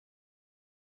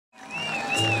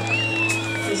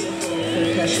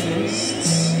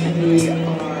impressionists. We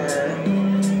are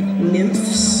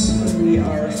nymphs. We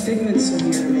are figments of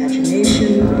your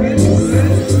imagination.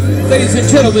 Ladies and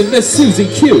gentlemen, Miss Suzy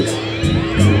Q.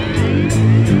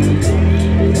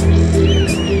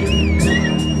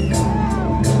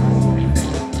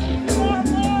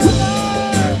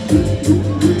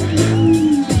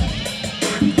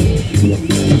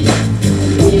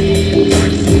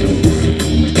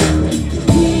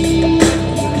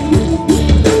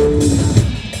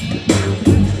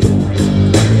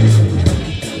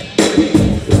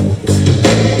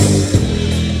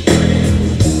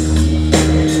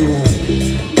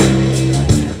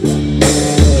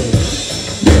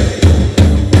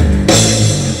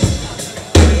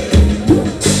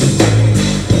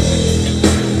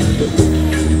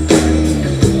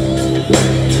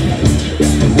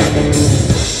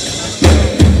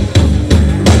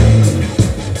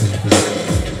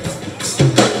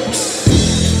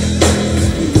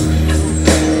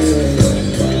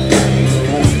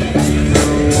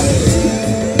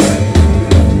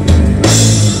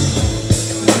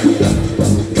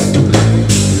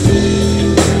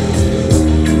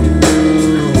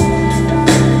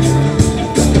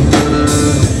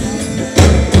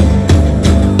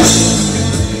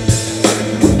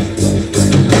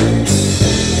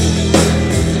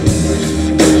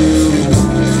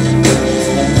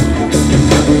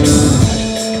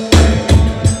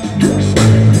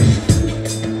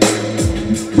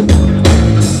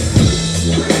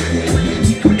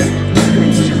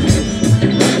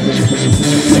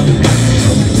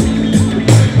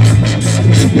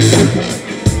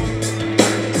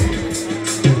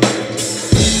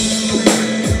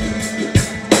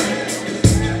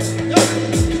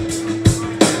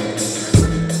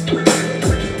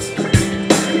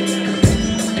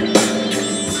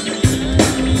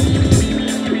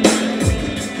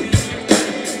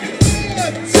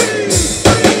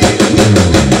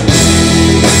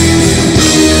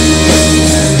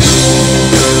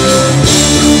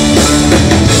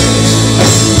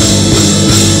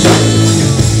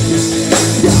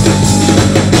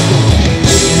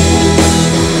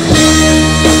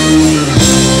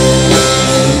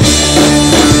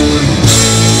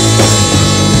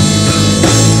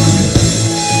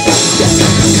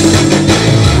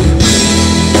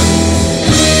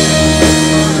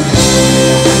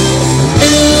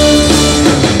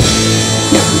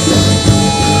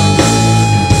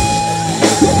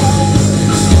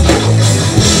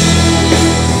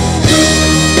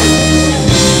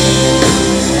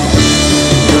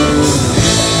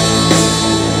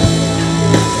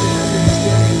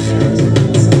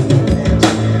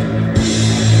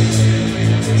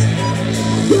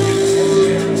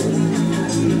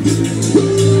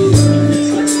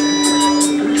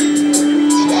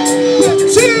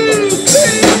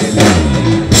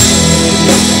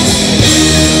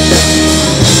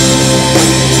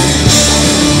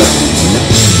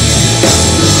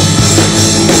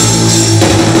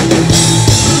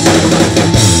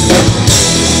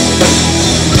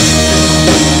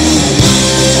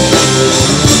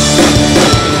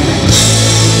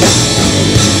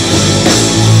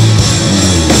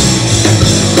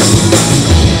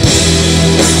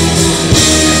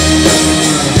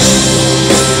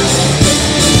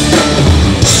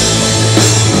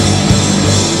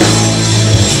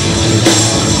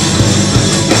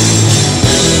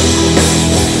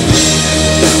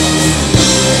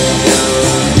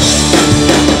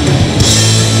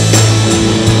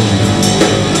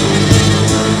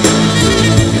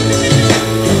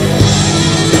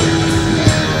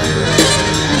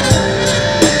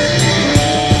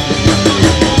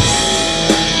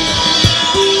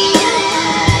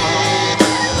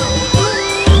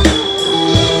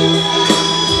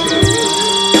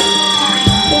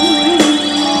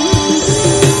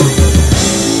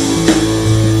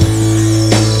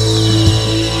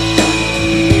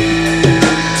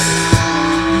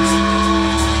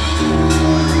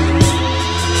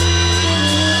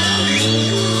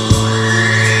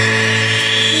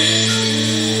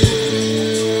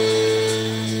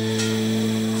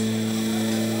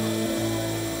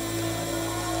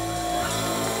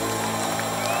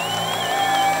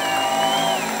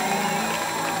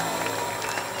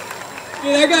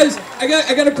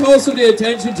 I got to call some of the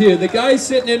attention to you. The guy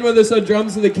sitting in with us on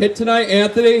drums in the kit tonight,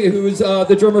 Anthony, who's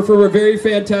the drummer for a very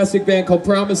fantastic band called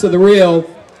Promise of the Real.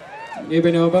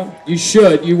 Anybody know about? You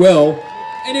should. You will.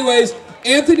 Anyways,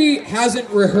 Anthony hasn't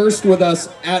rehearsed with us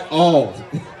at all.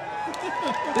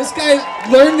 This guy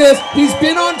learned this. He's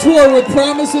been on tour with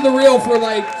Promise of the Real for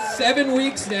like 7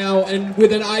 weeks now, and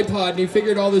with an iPod, and he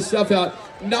figured all this stuff out.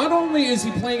 Not only is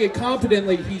he playing it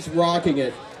competently, he's rocking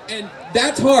it. And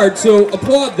that's hard, so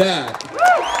applaud that.